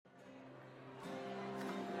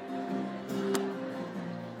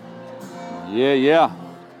Yeah.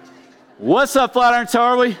 What's up, Flatirons? How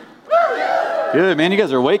are we? Good, man. You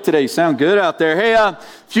guys are awake today. You sound good out there. Hey,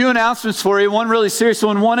 few announcements for you. One really serious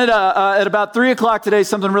one. One at about 3 o'clock today,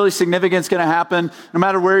 something really significant is going to happen. No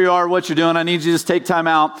matter where you are, what you're doing, I need you to just take time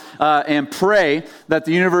out and pray that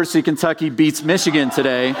the University of Kentucky beats Michigan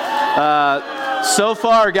today. So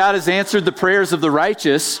far, God has answered the prayers of the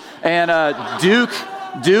righteous, and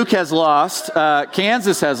Duke has lost,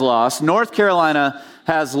 Kansas has lost, North Carolina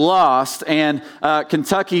has lost, and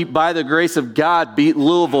Kentucky, by the grace of God, beat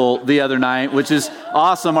Louisville the other night, which is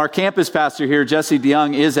awesome. Our campus pastor here, Jesse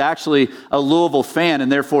DeYoung, is actually a Louisville fan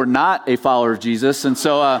and therefore not a follower of Jesus. And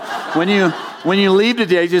so when you leave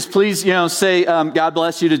today, just please, say God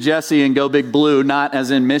bless you to Jesse and go Big Blue, not as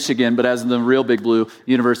in Michigan, but as in the real Big Blue,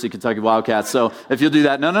 University of Kentucky Wildcats. So if you'll do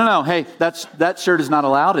that, no. Hey, that shirt is not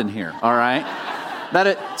allowed in here, all right?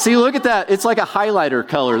 See, look at that. It's like a highlighter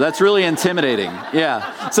color. That's really intimidating.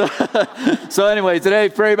 Yeah. So anyway, today,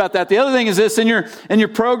 pray about that. The other thing is this, in your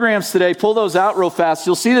programs today, pull those out real fast.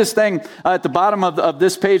 You'll see this thing at the bottom of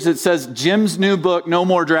this page that says Jim's new book, No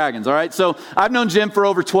More Dragons. All right. So I've known Jim for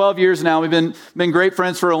over 12 years now. We've been great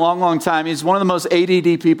friends for a long, long time. He's one of the most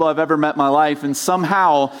ADD people I've ever met in my life. And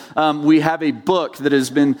somehow we have a book that has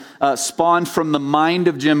been spawned from the mind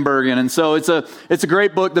of Jim Bergen. And so it's a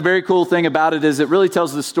great book. The very cool thing about it is it really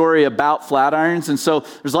tells the story about Flatirons, and so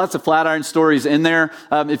there's lots of Flatiron stories in there.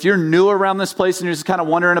 If you're new around this place and you're just kind of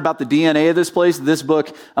wondering about the DNA of this place, this book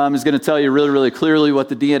is going to tell you really, really clearly what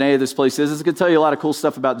the DNA of this place is. It's going to tell you a lot of cool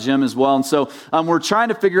stuff about Jim as well. And so we're trying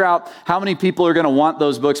to figure out how many people are going to want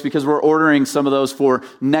those books, because we're ordering some of those for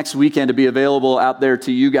next weekend to be available out there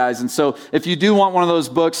to you guys. And so if you do want one of those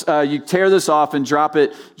books, you tear this off and drop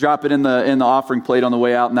it in the offering plate on the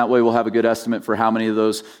way out, and that way we'll have a good estimate for how many of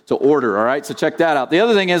those to order. All right, so check that out. The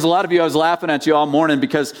other thing is, a lot of you, I was laughing at you all morning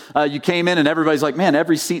because you came in and everybody's like, man,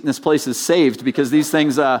 every seat in this place is saved because these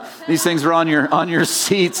things are on your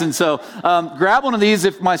seats. And so grab one of these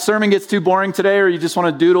if my sermon gets too boring today, or you just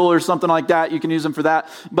want to doodle or something like that. You can use them for that.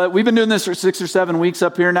 But we've been doing this for 6 or 7 weeks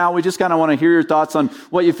up here now. We just kind of want to hear your thoughts on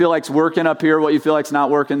what you feel like's working up here, what you feel like's not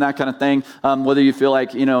working, that kind of thing. Whether you feel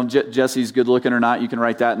like Jesse's good looking or not, you can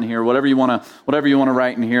write that in here. Whatever you want to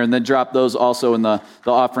write in here, and then drop those also in the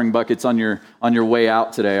offering buckets on your way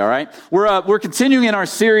out today, all right? We're continuing in our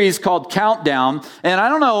series called Countdown, and I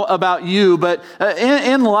don't know about you, but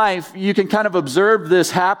in life, you can kind of observe this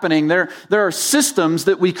happening. There are systems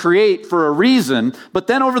that we create for a reason, but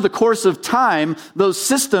then over the course of time, those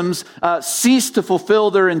systems cease to fulfill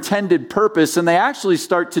their intended purpose, and they actually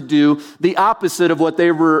start to do the opposite of what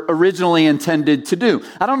they were originally intended to do.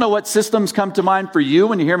 I don't know what systems come to mind for you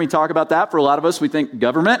when you hear me talk about that. For a lot of us, we think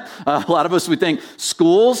government. A lot of us, we think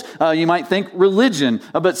schools. You might think religion.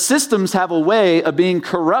 But systems have a way of being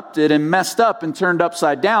corrupted and messed up and turned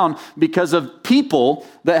upside down because of people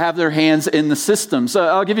that have their hands in the system. So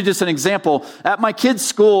I'll give you just an example. At my kids'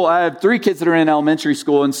 school, I have 3 kids that are in elementary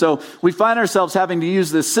school, and so we find ourselves having to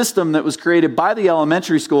use this system that was created by the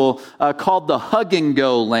elementary school called the Hug and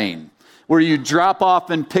Go lane, where you drop off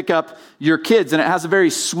and pick up your kids. And it has a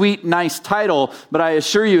very sweet, nice title, but I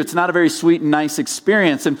assure you it's not a very sweet and nice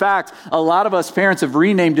experience. In fact, a lot of us parents have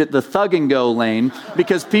renamed it the Thug and Go lane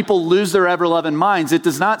because people lose their ever-loving minds. It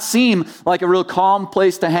does not seem like a real calm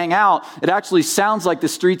place to hang out. It actually sounds like the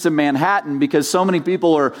streets of Manhattan because so many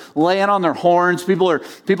people are laying on their horns. People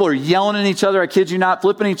are yelling at each other. I kid you not,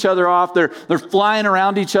 flipping each other off. They're flying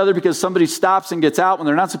around each other because somebody stops and gets out when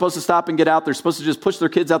they're not supposed to stop and get out. They're supposed to just push their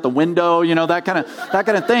kids out the window, that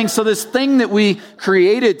kind of thing. So this thing that we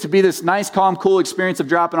created to be this nice, calm, cool experience of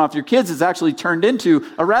dropping off your kids has actually turned into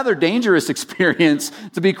a rather dangerous experience,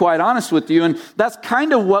 to be quite honest with you. And that's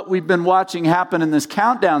kind of what we've been watching happen in this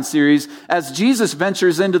Countdown series as Jesus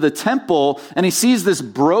ventures into the temple and he sees this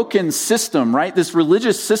broken system, right? This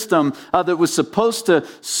religious system that was supposed to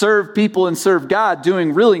serve people and serve God,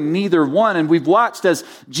 doing really neither one. And we've watched as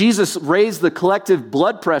Jesus raised the collective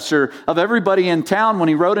blood pressure of everybody in town when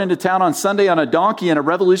he rode into town on Sunday on a donkey and a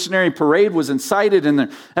revolutionary parade was incited,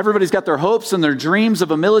 and everybody's got their hopes and their dreams of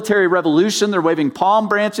a military revolution. They're waving palm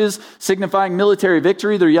branches signifying military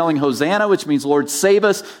victory. They're yelling Hosanna, which means Lord save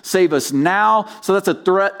us now. So that's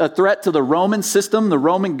a threat to the Roman system, the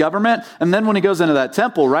Roman government. And then when he goes into that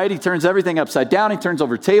temple, right, he turns everything upside down. He turns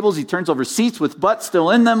over tables. He turns over seats with butts still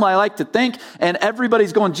in them, I like to think. And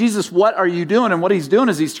everybody's going, Jesus, what are you doing? And what he's doing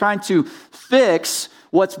is he's trying to fix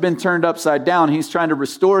what's been turned upside down. He's trying to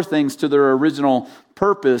restore things to their original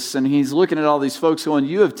purpose. And he's looking at all these folks going,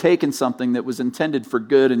 you have taken something that was intended for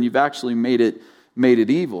good and you've actually made it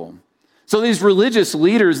evil. So these religious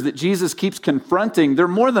leaders that Jesus keeps confronting, they're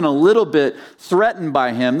more than a little bit threatened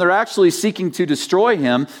by him. They're actually seeking to destroy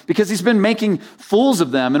him because he's been making fools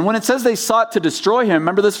of them. And when it says they sought to destroy him,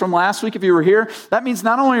 remember this from last week if you were here? That means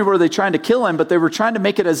not only were they trying to kill him, but they were trying to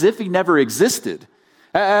make it as if he never existed.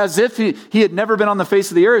 As if he had never been on the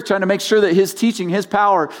face of the earth, trying to make sure that his teaching, his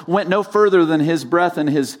power went no further than his breath and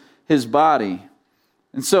his body.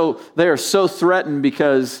 And so they are so threatened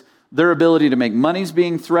because their ability to make money is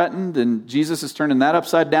being threatened, and Jesus is turning that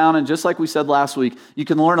upside down. And just like we said last week, you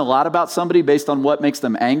can learn a lot about somebody based on what makes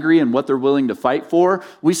them angry and what they're willing to fight for.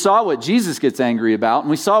 We saw what Jesus gets angry about, and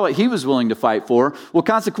we saw what he was willing to fight for. Well,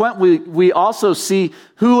 consequently, we also see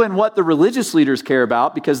who and what the religious leaders care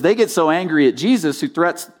about, because they get so angry at Jesus, who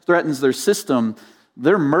threatens their system.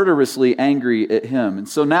 They're murderously angry at him. And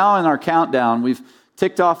so now in our countdown, we've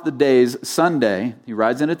ticked off the days. Sunday, he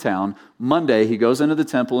rides into town. Monday, he goes into the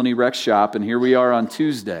temple and he wrecks shop. And here we are on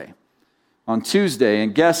Tuesday.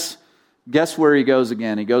 And guess where he goes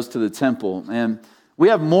again? He goes to the temple. And we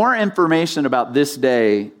have more information about this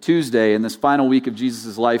day, Tuesday, and this final week of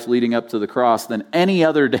Jesus' life leading up to the cross than any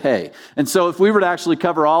other day. And so if we were to actually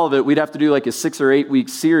cover all of it, we'd have to do like a 6 or 8 week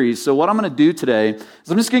series. So what I'm going to do today is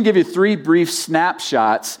I'm just going to give you 3 brief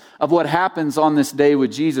snapshots of what happens on this day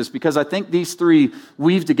with Jesus, because I think these 3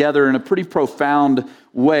 weave together in a pretty profound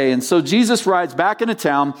way. And so Jesus rides back into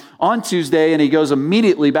town on Tuesday, and he goes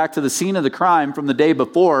immediately back to the scene of the crime from the day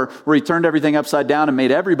before, where he turned everything upside down and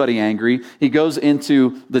made everybody angry. He goes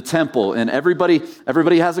into the temple, and everybody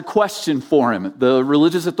has a question for him. The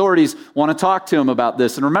religious authorities want to talk to him about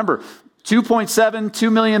this. And remember, 2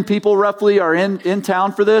 million people roughly are in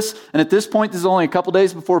town for this. And at this point, this is only a couple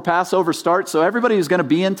days before Passover starts. So everybody who's going to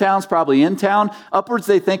be in town is probably in town. Upwards,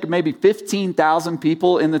 they think, of maybe 15,000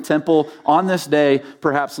 people in the temple on this day,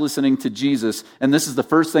 perhaps listening to Jesus. And this is the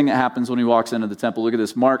first thing that happens when he walks into the temple. Look at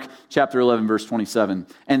this, Mark chapter 11, verse 27.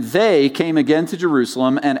 And they came again to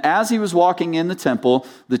Jerusalem, and as he was walking in the temple,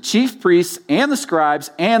 the chief priests and the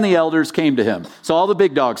scribes and the elders came to him. So all the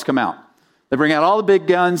big dogs come out. They bring out all the big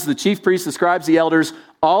guns, the chief priests, the scribes, the elders,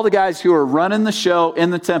 all the guys who are running the show in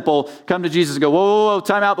the temple come to Jesus and go, whoa,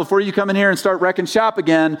 time out before you come in here and start wrecking shop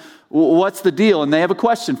again. What's the deal? And they have a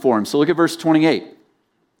question for him. So look at verse 28.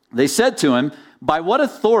 They said to him, by what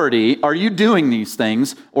authority are you doing these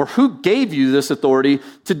things, or who gave you this authority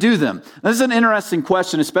to do them? This is an interesting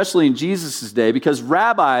question, especially in Jesus' day, because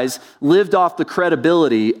rabbis lived off the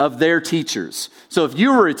credibility of their teachers. So if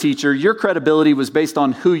you were a teacher, your credibility was based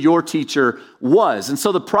on who your teacher was. And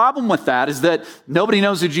so the problem with that is that nobody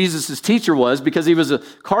knows who Jesus' teacher was, because he was a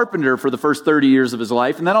carpenter for the first 30 years of his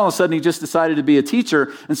life, and then all of a sudden he just decided to be a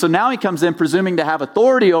teacher. And so now he comes in presuming to have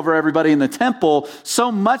authority over everybody in the temple,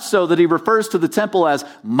 so much so that he refers to the temple as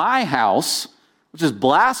my house, which is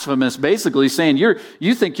blasphemous, basically saying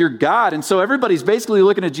you think you're God. And so everybody's basically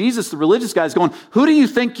looking at Jesus, the religious guys, going, who do you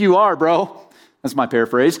think you are, bro? That's my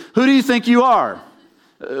paraphrase. Who do you think you are?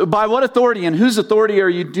 By what authority and whose authority are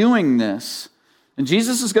you doing this? And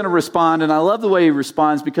Jesus is going to respond, and I love the way he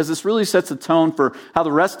responds, because this really sets the tone for how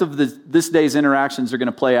the rest of this day's interactions are going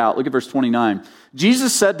to play out. Look at verse 29.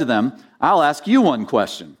 Jesus said to them, I'll ask you one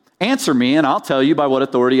question. Answer me, and I'll tell you by what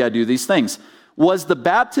authority I do these things. Was the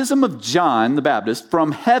baptism of John the Baptist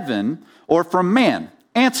from heaven or from man?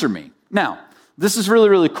 Answer me. Now, this is really,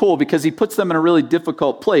 really cool, because he puts them in a really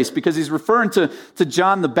difficult place, because he's referring to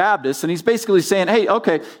John the Baptist, and he's basically saying, hey,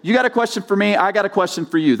 okay, you got a question for me, I got a question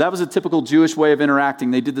for you. That was a typical Jewish way of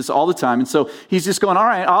interacting. They did this all the time. And so he's just going, all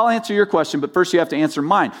right, I'll answer your question, but first you have to answer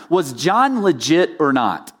mine. Was John legit or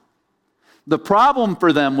not? The problem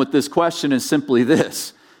for them with this question is simply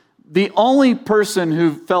this. The only person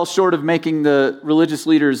who fell short of making the religious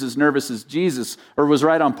leaders as nervous as Jesus, or was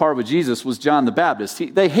right on par with Jesus, was John the Baptist.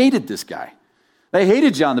 They hated this guy. They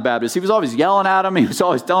hated John the Baptist. He was always yelling at them. He was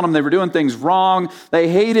always telling them they were doing things wrong. They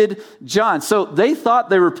hated John. So they thought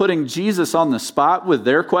they were putting Jesus on the spot with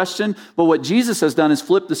their question, but what Jesus has done is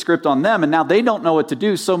flip the script on them, and now they don't know what to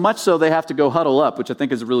do, so much so they have to go huddle up, which I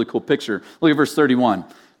think is a really cool picture. Look at verse 31.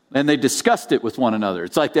 And they discussed it with one another.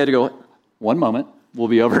 It's like they had to go, one moment. We'll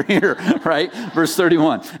be over here, right? Verse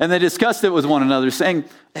 31. And they discussed it with one another, saying,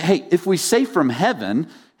 hey, if we say from heaven,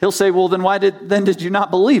 he'll say, well, then why did you not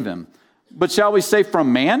believe him? But shall we say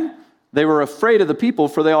from man? They were afraid of the people,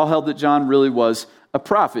 for they all held that John really was a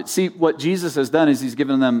prophet. See, what Jesus has done is he's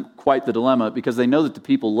given them quite the dilemma, because they know that the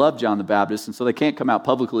people love John the Baptist, and so they can't come out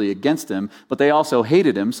publicly against him, but they also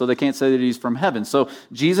hated him, so they can't say that he's from heaven. So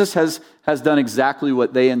Jesus has done exactly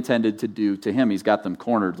what they intended to do to him. He's got them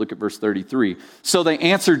cornered. Look at verse 33. So they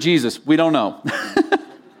answered Jesus, we don't know.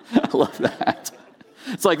 I love that.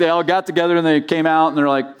 It's like they all got together and they came out and they're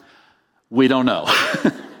like, we don't know.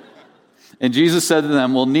 And Jesus said to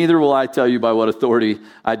them, well, neither will I tell you by what authority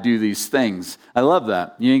I do these things. I love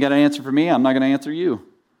that. You ain't got an answer for me. I'm not going to answer you.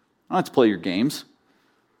 I don't have to play your games.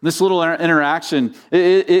 This little interaction,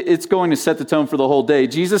 it's going to set the tone for the whole day.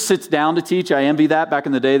 Jesus sits down to teach. I envy that. Back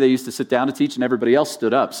in the day, they used to sit down to teach and everybody else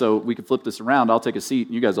stood up. So we could flip this around. I'll take a seat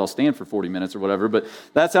and you guys all stand for 40 minutes or whatever. But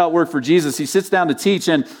that's how it worked for Jesus. He sits down to teach,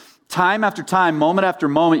 and time after time, moment after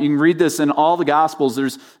moment, you can read this in all the Gospels.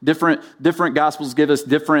 There's different Gospels give us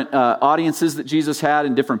different audiences that Jesus had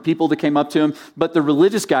and different people that came up to him. But the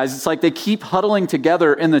religious guys, it's like they keep huddling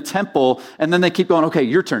together in the temple, and then they keep going, okay,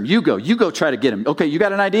 your turn. You go try to get him. Okay, you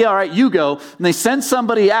got an idea? All right, you go. And they send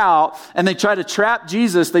somebody out, and they try to trap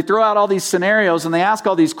Jesus. They throw out all these scenarios, and they ask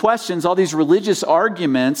all these questions, all these religious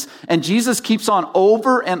arguments, and Jesus keeps on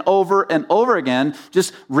over and over and over again,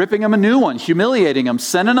 just ripping them a new one, humiliating them,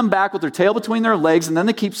 sending them back with their tail between their legs, and then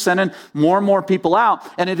they keep sending more and more people out,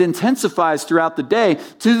 and it intensifies throughout the day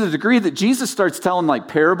to the degree that Jesus starts telling like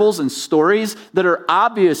parables and stories that are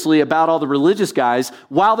obviously about all the religious guys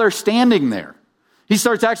while they're standing there. He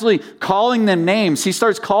starts actually calling them names. He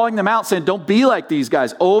starts calling them out, saying, don't be like these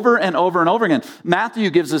guys, over and over and over again.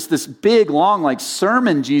 Matthew gives us this big, long, like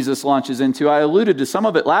sermon Jesus launches into. I alluded to some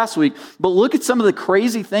of it last week, but look at some of the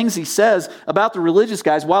crazy things he says about the religious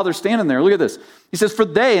guys while they're standing there. Look at this. He says, for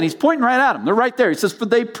they, and he's pointing right at them. They're right there. He says, for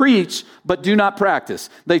they preach, but do not practice.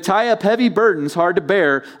 They tie up heavy burdens hard to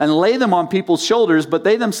bear and lay them on people's shoulders, but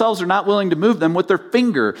they themselves are not willing to move them with their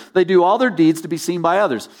finger. They do all their deeds to be seen by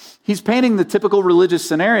others. He's painting the typical religious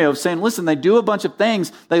scenario of saying, listen, they do a bunch of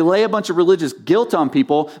things. They lay a bunch of religious guilt on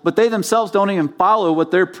people, but they themselves don't even follow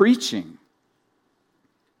what they're preaching.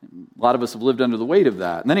 A lot of us have lived under the weight of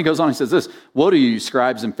that. And then he goes on, he says this, woe to you,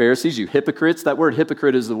 scribes and Pharisees, you hypocrites. That word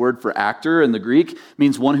hypocrite is the word for actor in the Greek. It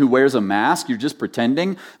means one who wears a mask. You're just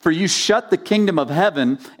pretending. For you shut the kingdom of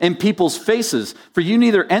heaven in people's faces. For you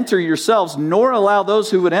neither enter yourselves nor allow those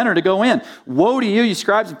who would enter to go in. Woe to you, you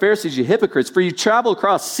scribes and Pharisees, you hypocrites. For you travel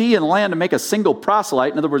across sea and land to make a single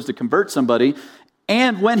proselyte, in other words, to convert somebody.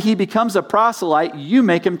 And when he becomes a proselyte, you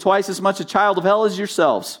make him twice as much a child of hell as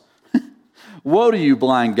yourselves. Woe to you,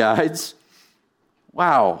 blind guides.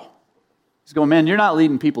 Wow. He's going, man, you're not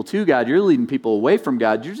leading people to God. You're leading people away from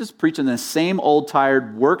God. You're just preaching the same old,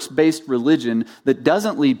 tired, works-based religion that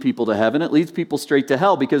doesn't lead people to heaven. It leads people straight to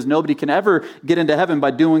hell because nobody can ever get into heaven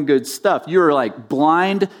by doing good stuff. You're like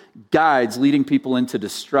blind guides leading people into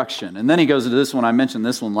destruction. And then he goes into this one. I mentioned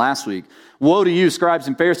this one last week. Woe to you, scribes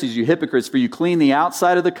and Pharisees, you hypocrites, for you clean the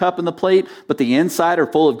outside of the cup and the plate, but the inside are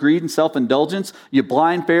full of greed and self-indulgence. You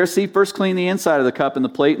blind Pharisee, first clean the inside of the cup and the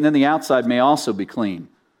plate, and then the outside may also be clean.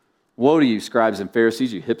 Woe to you, scribes and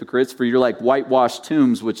Pharisees, you hypocrites, for you're like whitewashed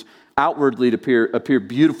tombs, which outwardly appear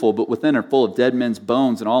beautiful, but within are full of dead men's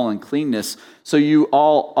bones and all uncleanness. So you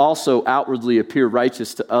all also outwardly appear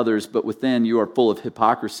righteous to others, but within you are full of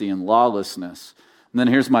hypocrisy and lawlessness. And then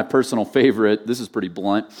here's my personal favorite. This is pretty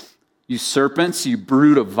blunt. You serpents, you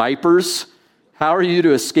brood of vipers, how are you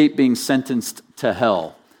to escape being sentenced to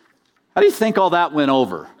hell? How do you think all that went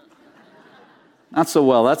over? Not so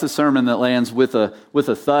well. That's a sermon that lands with a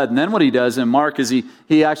thud. And then what he does in Mark is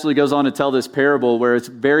he actually goes on to tell this parable where it's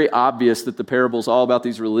very obvious that the parable is all about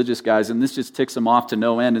these religious guys, and this just ticks them off to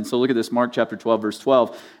no end. And so look at this, Mark chapter 12, verse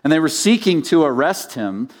 12. And they were seeking to arrest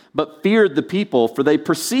him, but feared the people, for they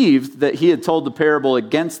perceived that he had told the parable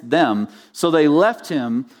against them. So they left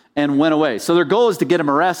him and went away. So their goal is to get him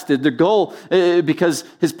arrested. Their goal, because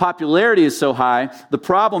his popularity is so high, the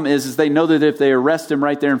problem is they know that if they arrest him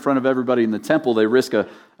right there in front of everybody in the temple, they risk a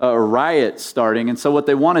riot starting. And so what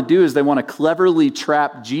they want to do is they want to cleverly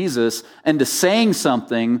trap Jesus into saying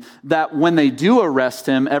something that when they do arrest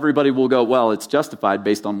him, everybody will go, well, it's justified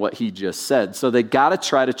based on what he just said. So they got to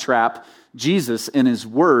try to trap Jesus in his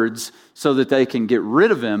words so that they can get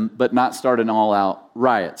rid of him, but not start an all-out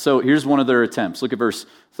riot. So here's one of their attempts. Look at verse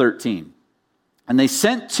 13. And they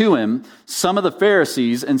sent to him some of the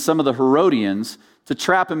Pharisees and some of the Herodians to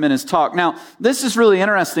trap him in his talk. Now, this is really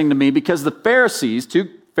interesting to me because the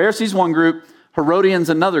Pharisees, one group, Herodians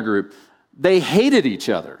another group, they hated each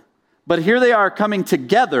other. But here they are coming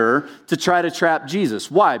together to try to trap Jesus.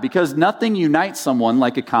 Why? Because nothing unites someone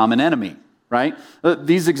like a common enemy. Right?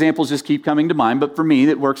 These examples just keep coming to mind, but for me,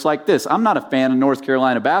 it works like this. I'm not a fan of North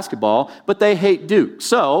Carolina basketball, but they hate Duke.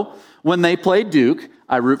 So when they play Duke,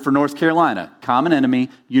 I root for North Carolina. Common enemy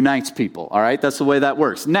unites people, all right? That's the way that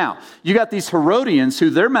works. Now, you got these Herodians who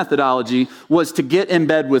their methodology was to get in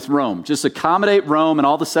bed with Rome, just accommodate Rome and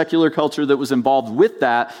all the secular culture that was involved with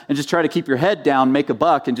that, and just try to keep your head down, make a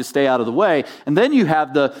buck, and just stay out of the way. And then you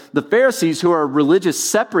have the Pharisees who are religious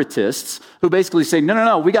separatists who basically say,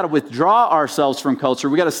 no, we got to withdraw ourselves from culture.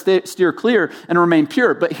 We got to steer clear and remain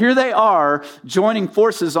pure. But here they are joining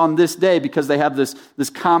forces on this day because they have this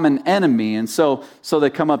common enemy. And so they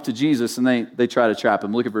come up to Jesus and they try to trap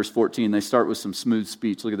him. Look at verse 14. They start with some smooth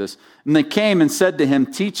speech. Look at this. And they came and said to him,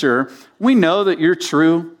 "Teacher, we know that you're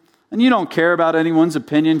true and you don't care about anyone's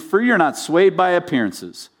opinion, for you're not swayed by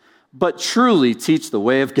appearances, but truly teach the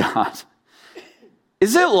way of God.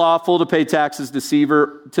 Is it lawful to pay taxes to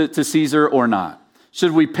Caesar or not?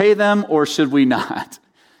 Should we pay them or should we not?"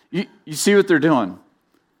 You see what they're doing?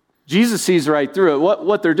 Jesus sees right through it.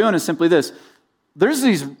 What they're doing is simply this. There's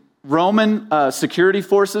these Roman security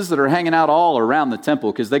forces that are hanging out all around the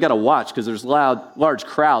temple because they got to watch because there's large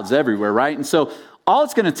crowds everywhere, right? And so all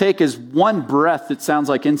it's going to take is one breath that sounds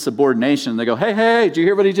like insubordination. They go, hey, did you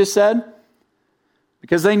hear what he just said?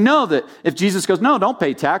 Because they know that if Jesus goes, no, don't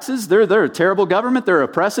pay taxes. They're a terrible government. They're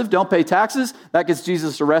oppressive. Don't pay taxes. That gets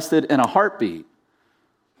Jesus arrested in a heartbeat.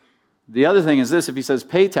 The other thing is this. If he says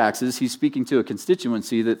pay taxes, he's speaking to a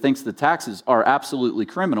constituency that thinks the taxes are absolutely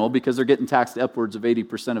criminal because they're getting taxed upwards of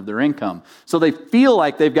 80% of their income. So they feel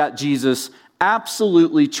like they've got Jesus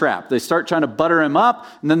absolutely trapped. They start trying to butter him up,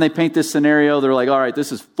 and then they paint this scenario. They're like, all right,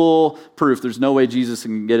 this is full proof. There's no way Jesus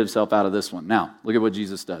can get himself out of this one. Now, look at what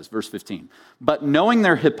Jesus does. Verse 15. But knowing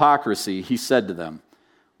their hypocrisy, he said to them,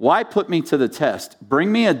 "Why put me to the test?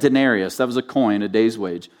 Bring me a denarius," that was a coin, a day's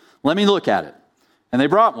wage. "Let me look at it." And they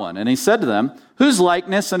brought one. And he said to them, "Whose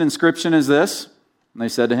likeness and inscription is this?" And they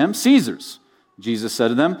said to him, "Caesar's." Jesus said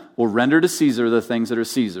to them, "Well, render to Caesar the things that are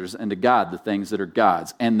Caesar's, and to God the things that are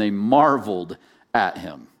God's." And they marveled at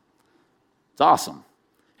him. It's awesome.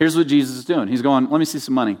 Here's what Jesus is doing. He's going, let me see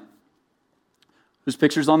some money. Whose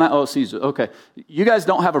picture's on that? Oh, Caesar. Okay. You guys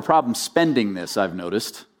don't have a problem spending this, I've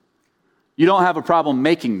noticed. You don't have a problem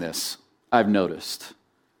making this, I've noticed.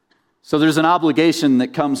 So there's an obligation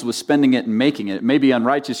that comes with spending it and making it. It may be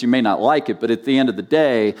unrighteous, you may not like it, but at the end of the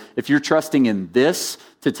day, if you're trusting in this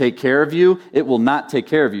to take care of you, it will not take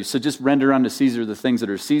care of you. So just render unto Caesar the things that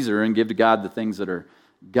are Caesar and give to God the things that are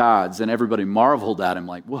God's. And everybody marveled at him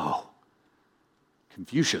like, whoa,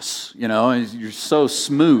 Confucius, you're so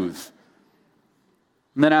smooth.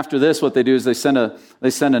 And then after this, what they do is they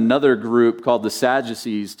send another group called the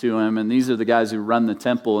Sadducees to him, and these are the guys who run the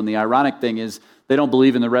temple. And the ironic thing is they don't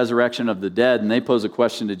believe in the resurrection of the dead, and they pose a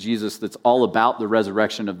question to Jesus that's all about the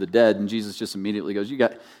resurrection of the dead, and Jesus just immediately goes, you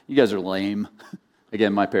guys are lame.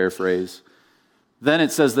 Again, my paraphrase. Then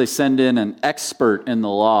it says they send in an expert in the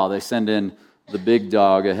law. They send in the big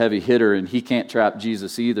dog, a heavy hitter, and he can't trap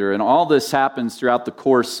Jesus either. And all this happens throughout the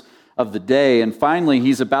course of the day. And finally,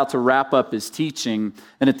 he's about to wrap up his teaching.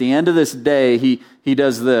 And at the end of this day, he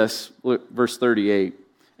does this. Look, verse 38.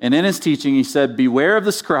 And in his teaching, he said, "Beware of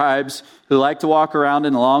the scribes who like to walk around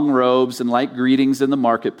in long robes and like greetings in the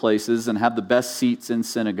marketplaces and have the best seats in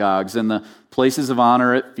synagogues and the places of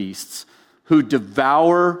honor at feasts, who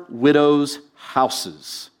devour widows'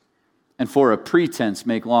 houses and for a pretense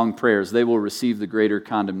make long prayers. They will receive the greater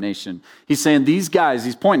condemnation." He's saying these guys,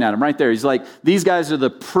 he's pointing at them right there. He's like, these guys are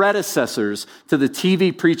the predecessors to the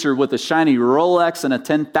TV preacher with a shiny Rolex and a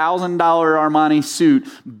 $10,000 Armani suit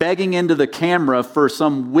begging into the camera for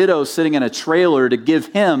some widow sitting in a trailer to give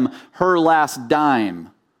him her last dime.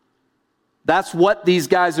 That's what these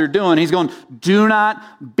guys are doing. He's going, do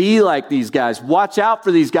not be like these guys. Watch out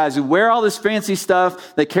for these guys who wear all this fancy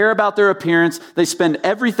stuff. They care about their appearance. They spend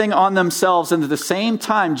everything on themselves. And at the same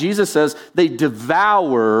time, Jesus says they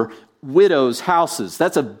devour widows' houses.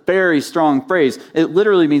 That's a very strong phrase. It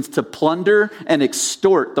literally means to plunder and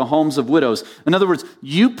extort the homes of widows. In other words,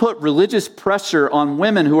 you put religious pressure on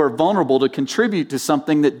women who are vulnerable to contribute to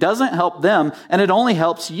something that doesn't help them, and it only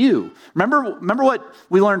helps you. Remember what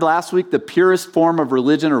we learned last week, the purest form of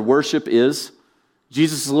religion or worship is?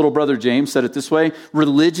 Jesus' little brother James said it this way: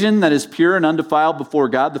 religion that is pure and undefiled before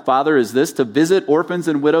God the Father is this, to visit orphans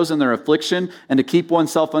and widows in their affliction and to keep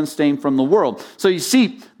oneself unstained from the world. So you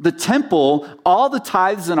see, the temple, all the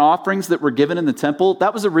tithes and offerings that were given in the temple,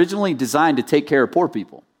 that was originally designed to take care of poor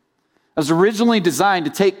people. It was originally designed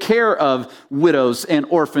to take care of widows and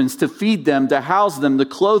orphans, to feed them, to house them, to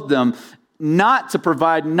clothe them, not to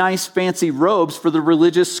provide nice fancy robes for the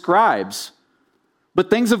religious scribes. But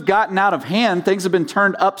things have gotten out of hand. Things have been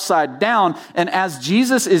turned upside down. And as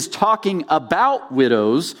Jesus is talking about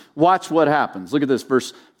widows, watch what happens. Look at this,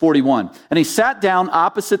 verse 41. And he sat down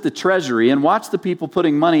opposite the treasury and watched the people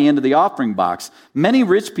putting money into the offering box. Many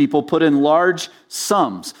rich people put in large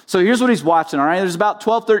sums. So here's what he's watching, all right? There's about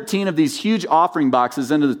 12, 13 of these huge offering boxes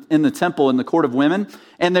in the temple in the court of women.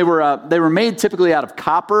 And they were made typically out of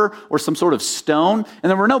copper or some sort of stone. And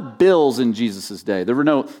there were no bills in Jesus' day. There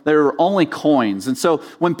were only coins. And so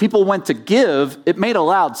when people went to give, it made a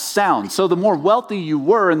loud sound. So the more wealthy you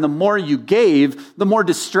were and the more you gave, the more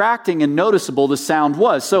distracting and noticeable the sound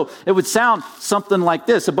was. So it would sound something like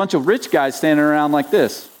this. A bunch of rich guys standing around like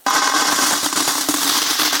this.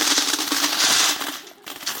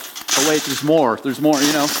 Oh wait, there's more,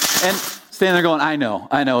 you know. And standing there going, I know,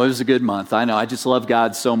 it was a good month. I know, I just love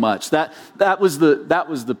God so much. That was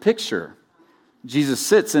the picture. Jesus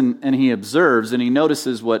sits and he observes and he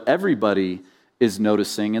notices what everybody is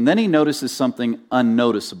noticing. And then he notices something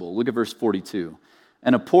unnoticeable. Look at verse 42.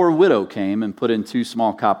 And a poor widow came and put in 2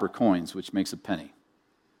 small copper coins, which makes a penny.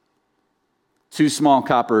 2 small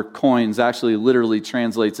copper coins actually literally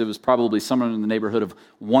translates, it was probably somewhere in the neighborhood of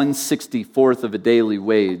 1/64th of a daily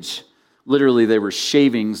wage. Literally, they were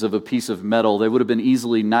shavings of a piece of metal. They would have been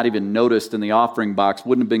easily not even noticed in the offering box,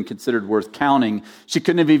 wouldn't have been considered worth counting. She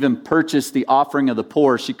couldn't have even purchased the offering of the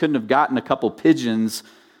poor. She couldn't have gotten a couple pigeons,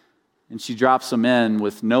 and she drops them in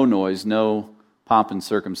with no noise, no pomp and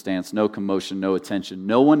circumstance, no commotion, no attention.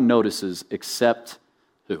 No one notices except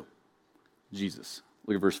who? Jesus.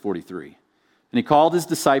 Look at verse 43. And he called his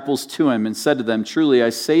disciples to him and said to them, truly I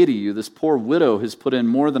say to you, this poor widow has put in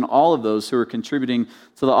more than all of those who are contributing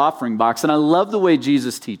to the offering box. And I love the way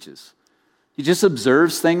Jesus teaches. He just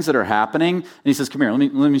observes things that are happening, and he says, come here,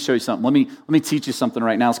 let me show you something. Let me teach you something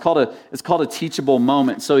right now. It's called a teachable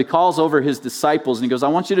moment. So he calls over his disciples, and he goes, I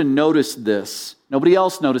want you to notice this. Nobody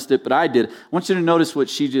else noticed it, but I did. I want you to notice what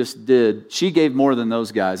she just did. She gave more than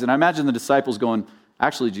those guys. And I imagine the disciples going,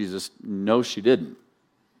 actually, Jesus, no, she didn't.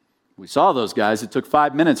 We saw those guys. It took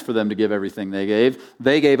 5 minutes for them to give everything they gave.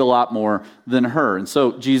 They gave a lot more than her. And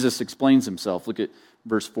so Jesus explains himself. Look at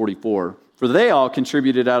verse 44. For they all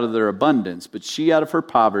contributed out of their abundance, but she out of her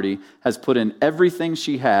poverty has put in everything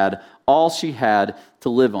she had, all she had to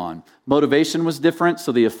live on. Motivation was different,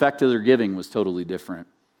 so the effect of their giving was totally different.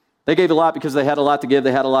 They gave a lot because they had a lot to give.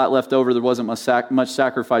 They had a lot left over. There wasn't much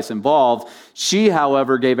sacrifice involved. She,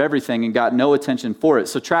 however, gave everything and got no attention for it.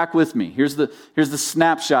 So track with me. Here's the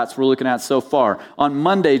snapshots we're looking at so far. On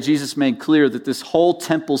Monday, Jesus made clear that this whole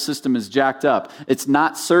temple system is jacked up. It's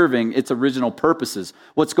not serving its original purposes.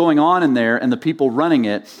 What's going on in there and the people running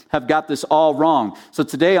it have got this all wrong. So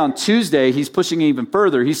today on Tuesday, he's pushing even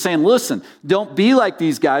further. He's saying, listen, don't be like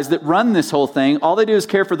these guys that run this whole thing. All they do is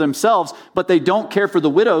care for themselves, but they don't care for the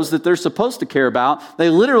widows that they're supposed to care about. They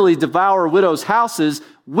literally devour widows' houses,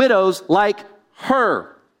 widows like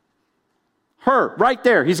her. Her, right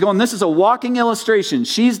there. He's going, this is a walking illustration.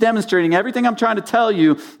 She's demonstrating everything I'm trying to tell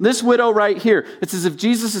you. This widow right here. It's as if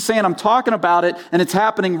Jesus is saying, I'm talking about it, and it's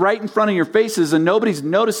happening right in front of your faces, and nobody's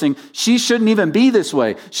noticing. She shouldn't even be this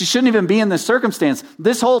way. She shouldn't even be in this circumstance.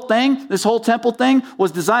 This whole thing, this whole temple thing,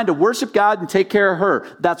 was designed to worship God and take care of her.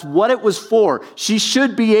 That's what it was for. She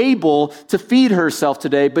should be able to feed herself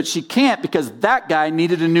today, but she can't because that guy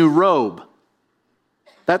needed a new robe.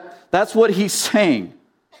 That's what he's saying.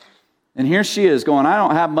 And here she is going, I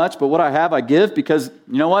don't have much, but what I have I give because,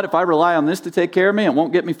 you know what, if I rely on this to take care of me, it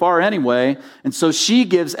won't get me far anyway. And so she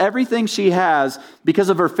gives everything she has because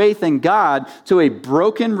of her faith in God to a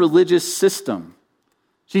broken religious system.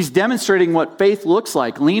 She's demonstrating what faith looks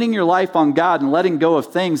like, leaning your life on God and letting go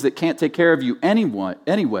of things that can't take care of you anyway.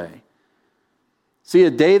 See,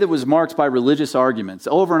 a day that was marked by religious arguments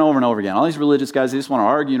over and over and over again. All these religious guys, they just want to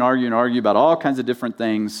argue and argue and argue about all kinds of different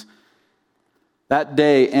things. That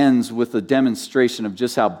day ends with a demonstration of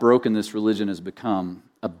just how broken this religion has become.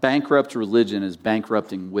 A bankrupt religion is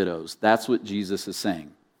bankrupting widows. That's what Jesus is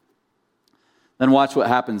saying. Then watch what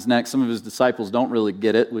happens next. Some of his disciples don't really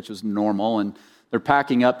get it, which was normal, and they're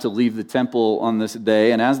packing up to leave the temple on this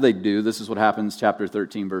day. And as they do, this is what happens, chapter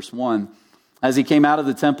 13, verse 1. As he came out of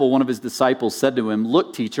the temple, one of his disciples said to him,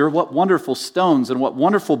 look, teacher, what wonderful stones and what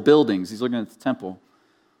wonderful buildings. He's looking at the temple.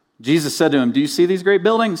 Jesus said to him, do you see these great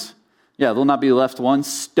buildings? Yeah, there'll not be left one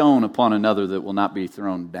stone upon another that will not be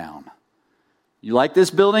thrown down. You like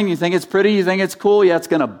this building? You think it's pretty? You think it's cool? Yeah, it's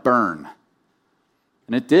going to burn.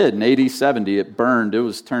 And it did. In AD 70, it burned. It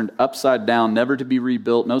was turned upside down, never to be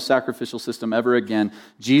rebuilt, no sacrificial system ever again.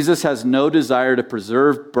 Jesus has no desire to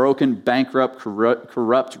preserve broken, bankrupt,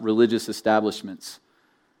 corrupt religious establishments.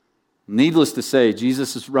 Needless to say,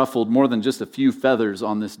 Jesus has ruffled more than just a few feathers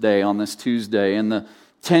on this day, on this Tuesday, and the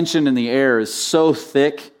tension in the air is so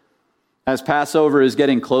thick as Passover is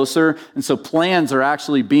getting closer. And so plans are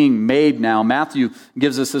actually being made now. Matthew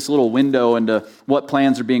gives us this little window into what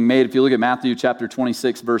plans are being made. If you look at Matthew chapter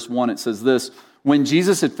 26, verse 1, it says this: when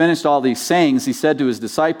Jesus had finished all these sayings, he said to his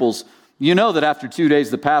disciples, "You know that after 2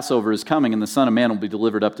 days the Passover is coming and the Son of Man will be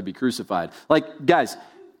delivered up to be crucified." Like, guys,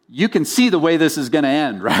 you can see the way this is going to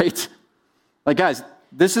end, right? Like, guys,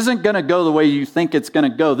 this isn't going to go the way you think it's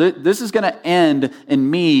going to go. This is going to end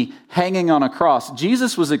in me hanging on a cross.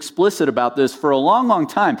 Jesus was explicit about this for a long, long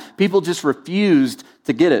time. People just refused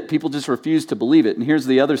to get it. People just refused to believe it. And here's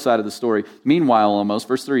the other side of the story. Meanwhile, almost,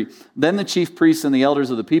 verse 3, then the chief priests and the elders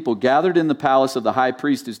of the people gathered in the palace of the high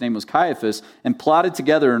priest, whose name was Caiaphas, and plotted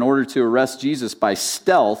together in order to arrest Jesus by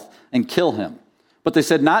stealth and kill him. But they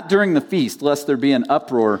said, not during the feast, lest there be an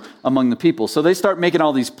uproar among the people. So they start making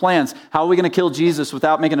all these plans. How are we going to kill Jesus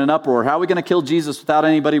without making an uproar? How are we going to kill Jesus without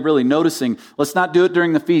anybody really noticing? Let's not do it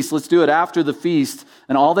during the feast. Let's do it after the feast.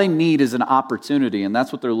 And all they need is an opportunity, and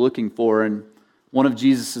that's what they're looking for. And one of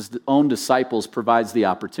Jesus' own disciples provides the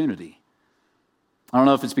opportunity. I don't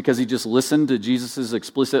know if it's because he just listened to Jesus'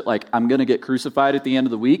 explicit, like, I'm going to get crucified at the end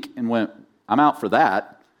of the week, and went, I'm out for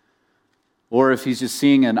that. Or if he's just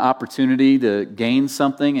seeing an opportunity to gain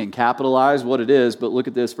something and capitalize what it is. But look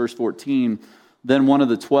at this, verse 14. Then one of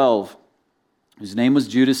the 12, whose name was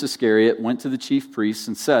Judas Iscariot, went to the chief priests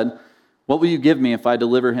and said, what will you give me if I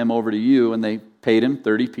deliver him over to you? And they paid him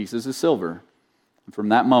 30 pieces of silver. And from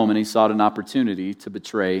that moment, he sought an opportunity to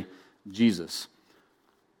betray Jesus.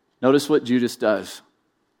 Notice what Judas does.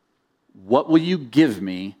 What will you give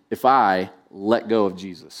me if I let go of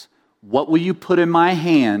Jesus? What will you put in my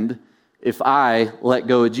hand if I let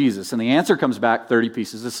go of Jesus? And the answer comes back, 30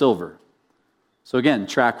 pieces of silver. So again,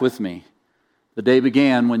 track with me. The day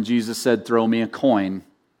began when Jesus said, throw me a coin.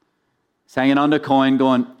 He's hanging on to a coin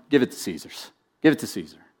going, give it to Caesar's. Give it to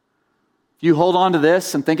Caesar. If you hold on to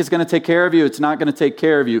this and think it's going to take care of you, it's not going to take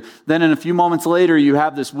care of you. Then in a few moments later, you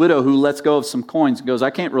have this widow who lets go of some coins and goes,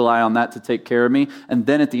 I can't rely on that to take care of me. And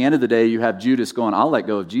then at the end of the day, you have Judas going, I'll let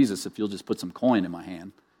go of Jesus if you'll just put some coin in my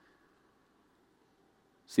hand.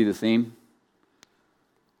 See the theme?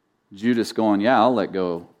 Judas going, yeah, I'll let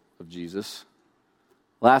go of Jesus.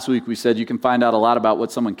 Last week we said you can find out a lot about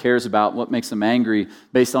what someone cares about, what makes them angry,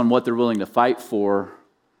 based on what they're willing to fight for.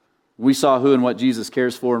 We saw who and what Jesus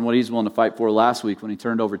cares for and what he's willing to fight for last week when he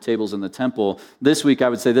turned over tables in the temple. This week I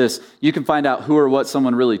would say this, you can find out who or what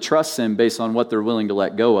someone really trusts in based on what they're willing to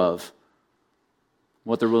let go of.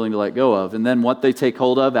 What they're willing to let go of. And then what they take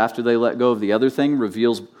hold of after they let go of the other thing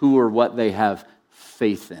reveals who or what they have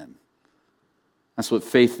faith in. That's what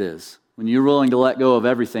faith is. When you're willing to let go of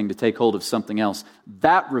everything to take hold of something else,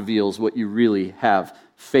 that reveals what you really have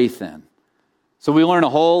faith in. So we learn a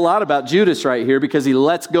whole lot about Judas right here because he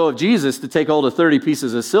lets go of Jesus to take hold of 30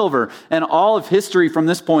 pieces of silver. And all of history from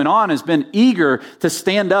this point on has been eager to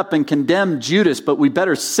stand up and condemn Judas, but we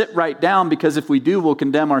better sit right down because if we do, we'll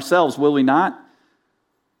condemn ourselves, will we not?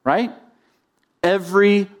 Right?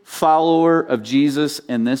 Every follower of Jesus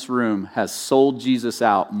in this room has sold Jesus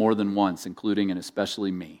out more than once, including and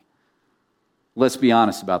especially me. Let's be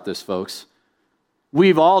honest about this, folks.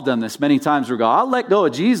 We've all done this many times. We go, I'll let go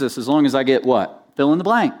of Jesus as long as I get what? Fill in the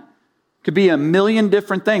blank. Could be a million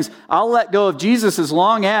different things. I'll let go of Jesus as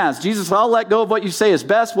long as, Jesus, I'll let go of what you say is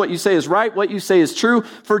best, what you say is right, what you say is true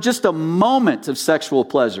for just a moment of sexual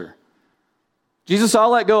pleasure. Jesus, I'll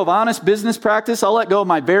let go of honest business practice. I'll let go of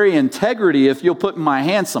my very integrity if you'll put in my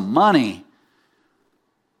hand some money.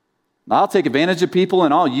 I'll take advantage of people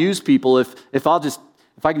and I'll use people if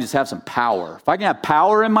I can just have some power. If I can have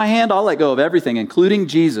power in my hand, I'll let go of everything, including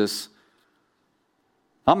Jesus.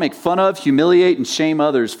 I'll make fun of, humiliate, and shame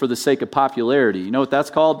others for the sake of popularity. You know what that's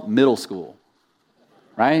called? Middle school,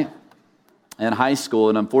 right? And high school,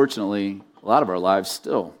 and unfortunately, a lot of our lives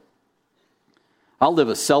still. I'll live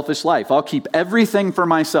a selfish life. I'll keep everything for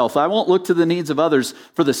myself. I won't look to the needs of others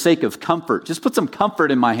for the sake of comfort. Just put some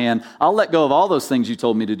comfort in my hand. I'll let go of all those things you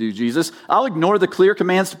told me to do, Jesus. I'll ignore the clear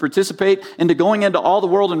commands to participate into going into all the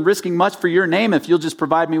world and risking much for your name if you'll just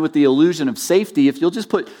provide me with the illusion of safety. If you'll just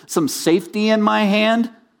put some safety in my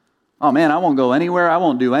hand, oh man, I won't go anywhere. I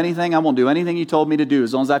won't do anything. I won't do anything you told me to do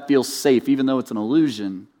as long as I feel safe, even though it's an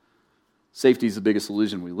illusion. Safety is the biggest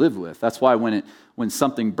illusion we live with. That's why when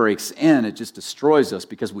something breaks in, it just destroys us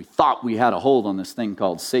because we thought we had a hold on this thing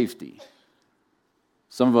called safety.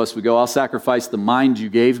 Some of us would go, I'll sacrifice the mind you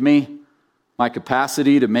gave me, my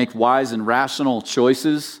capacity to make wise and rational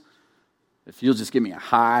choices. If you'll just give me a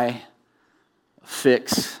high, a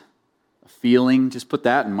fix, a feeling, just put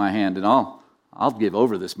that in my hand and I'll give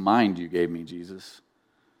over this mind you gave me, Jesus.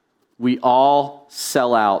 We all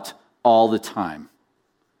sell out all the time.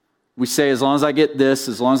 We say, as long as I get this,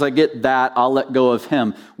 as long as I get that, I'll let go of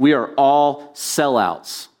him. We are all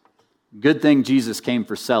sellouts. Good thing Jesus came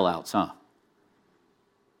for sellouts, huh?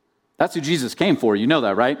 That's who Jesus came for. You know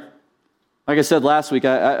that, right? Like I said last week,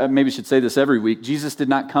 I maybe should say this every week. Jesus did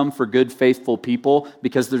not come for good, faithful people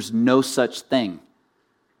because there's no such thing.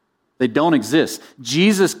 They don't exist.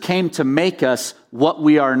 Jesus came to make us what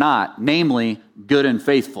we are not, namely good and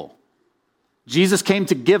faithful. Jesus came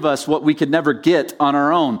to give us what we could never get on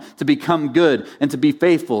our own, to become good and to be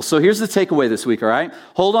faithful. So here's the takeaway this week, all right?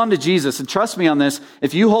 Hold on to Jesus, and trust me on this,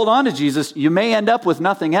 if you hold on to Jesus, you may end up with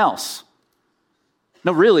nothing else.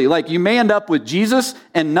 No, really, like you may end up with Jesus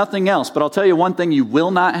and nothing else. But I'll tell you one thing you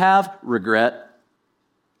will not have: regret.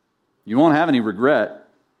 You won't have any regret.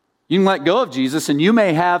 You can let go of Jesus and you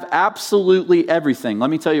may have absolutely everything.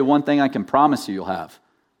 Let me tell you one thing I can promise you you'll have: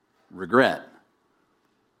 regret.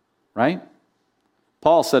 Right?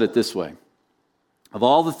 Paul said it this way: of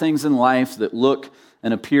all the things in life that look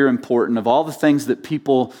and appear important, of all the things that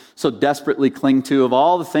people so desperately cling to, of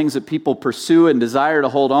all the things that people pursue and desire to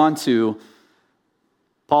hold on to,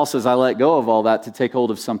 Paul says, I let go of all that to take hold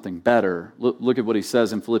of something better. Look at what he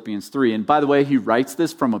says in Philippians 3. And by the way, he writes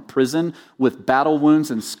this from a prison with battle wounds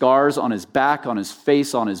and scars on his back, on his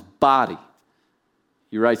face, on his body.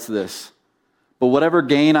 He writes this: but whatever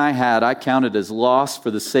gain I had, I counted as loss for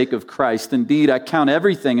the sake of Christ. Indeed, I count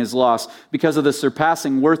everything as loss because of the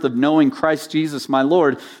surpassing worth of knowing Christ Jesus my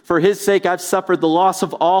Lord. For his sake, I've suffered the loss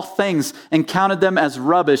of all things and counted them as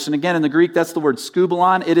rubbish. And again, in the Greek, that's the word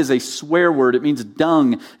skubalon. It is a swear word. It means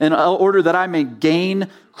dung. In order that I may gain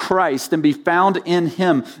Christ and be found in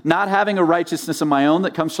him, not having a righteousness of my own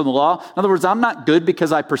that comes from the law. In other words, I'm not good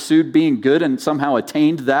because I pursued being good and somehow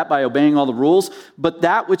attained that by obeying all the rules, but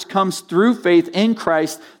that which comes through faith in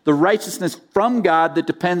Christ, the righteousness from God that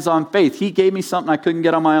depends on faith. He gave me something I couldn't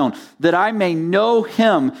get on my own, that I may know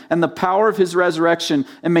him and the power of his resurrection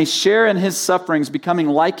and may share in his sufferings, becoming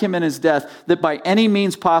like him in his death, that by any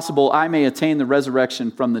means possible I may attain the resurrection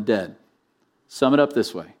from the dead. Sum it up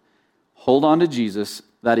this way: hold on to Jesus.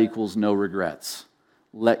 That equals no regrets.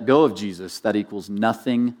 Let go of Jesus. That equals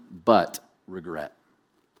nothing but regret.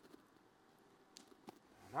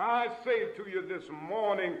 I say to you this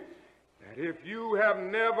morning that if you have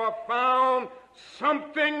never found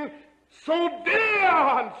something so dear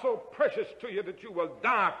and so precious to you that you will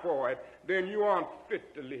die for it, then you aren't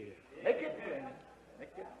fit to live. Make it plain. Make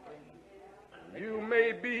it plain. You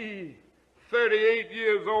may be 38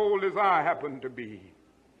 years old as I happen to be.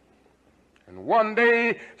 And one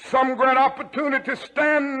day, some great opportunity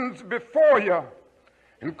stands before you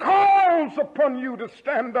and calls upon you to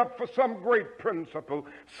stand up for some great principle,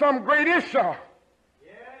 some great issue,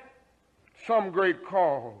 some great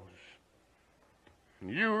cause.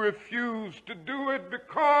 And you refuse to do it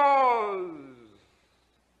because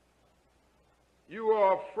you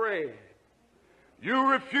are afraid. You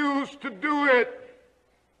refuse to do it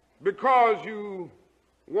because you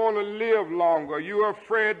want to live longer. You're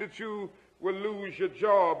afraid that you will lose your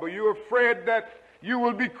job, or you're afraid that you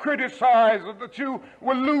will be criticized, or that you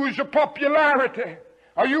will lose your popularity.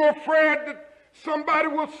 Are you afraid that somebody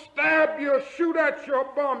will stab you or shoot at you or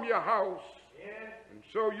bomb your house? Yes. And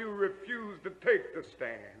so you refuse to take the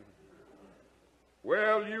stand.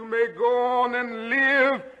 Well, you may go on and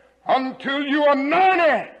live until you are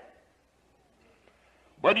 90,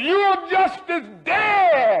 but you're just as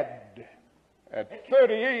dead at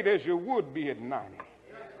 38 as you would be at 90.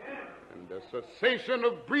 The cessation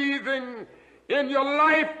of breathing in your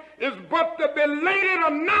life is but the belated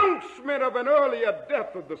announcement of an earlier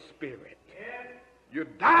death of the spirit. Yes. You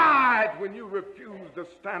died when you refused to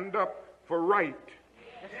stand up for right.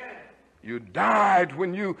 Yes. You died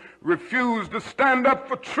when you refused to stand up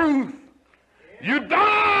for truth. Yes. You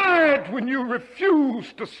died when you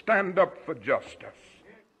refused to stand up for justice.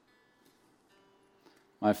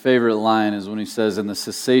 My favorite line is when he says, and the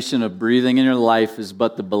cessation of breathing in your life is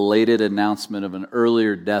but the belated announcement of an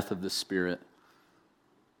earlier death of the spirit.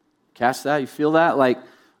 Catch that? You feel that? Like,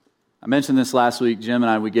 I mentioned this last week, Jim and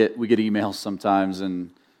I, we get emails sometimes,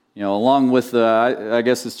 and, you know, along with, I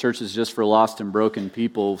guess this church is just for lost and broken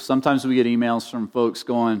people. Sometimes we get emails from folks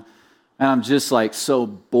going, and I'm just like so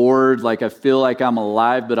bored, like I feel like I'm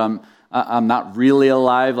alive, but I'm not really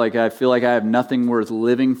alive, like I feel like I have nothing worth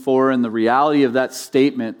living for. And the reality of that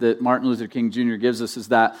statement that Martin Luther King Jr. gives us is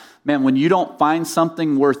that, man, when you don't find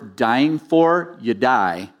something worth dying for, you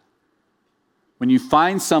die. When you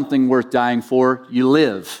find something worth dying for, you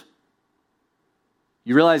live.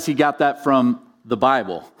 You realize he got that from the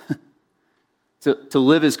Bible. To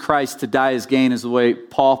live as Christ, to die as gain is the way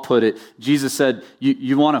Paul put it. Jesus said,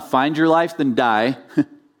 you want to find your life, then die.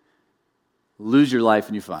 Lose your life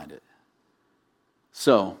and you find it.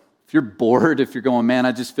 So if you're bored, if you're going, man,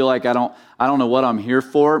 I just feel like I don't know what I'm here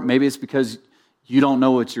for, maybe it's because you don't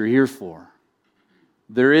know what you're here for.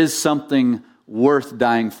 There is something worth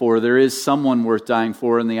dying for. There is someone worth dying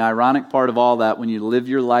for. And the ironic part of all that, when you live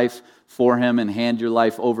your life for him and hand your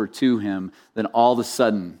life over to him, then all of a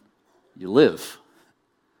sudden you live.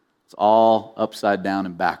 It's all upside down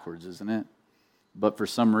and backwards, isn't it? But for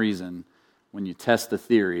some reason, when you test the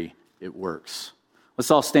theory, it works.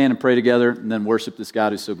 Let's all stand and pray together and then worship this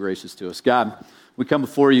God who's so gracious to us. God, we come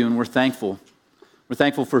before you and we're thankful. We're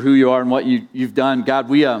thankful for who you are and what you've done. God,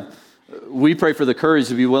 we pray for the courage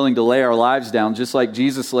to be willing to lay our lives down, just like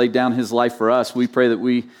Jesus laid down his life for us. We pray that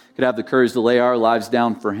we could have the courage to lay our lives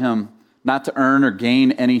down for him, not to earn or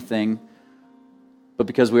gain anything, but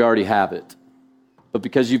because we already have it. But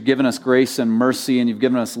because you've given us grace and mercy and you've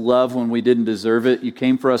given us love when we didn't deserve it. You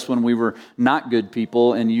came for us when we were not good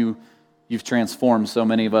people, and you've transformed so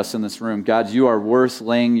many of us in this room. God, you are worth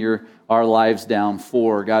laying our lives down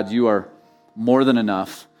for. God, you are more than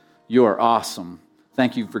enough. You are awesome.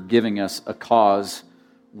 Thank you for giving us a cause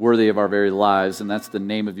worthy of our very lives, and that's the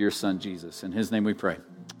name of your Son, Jesus. In his name we pray.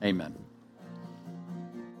 Amen.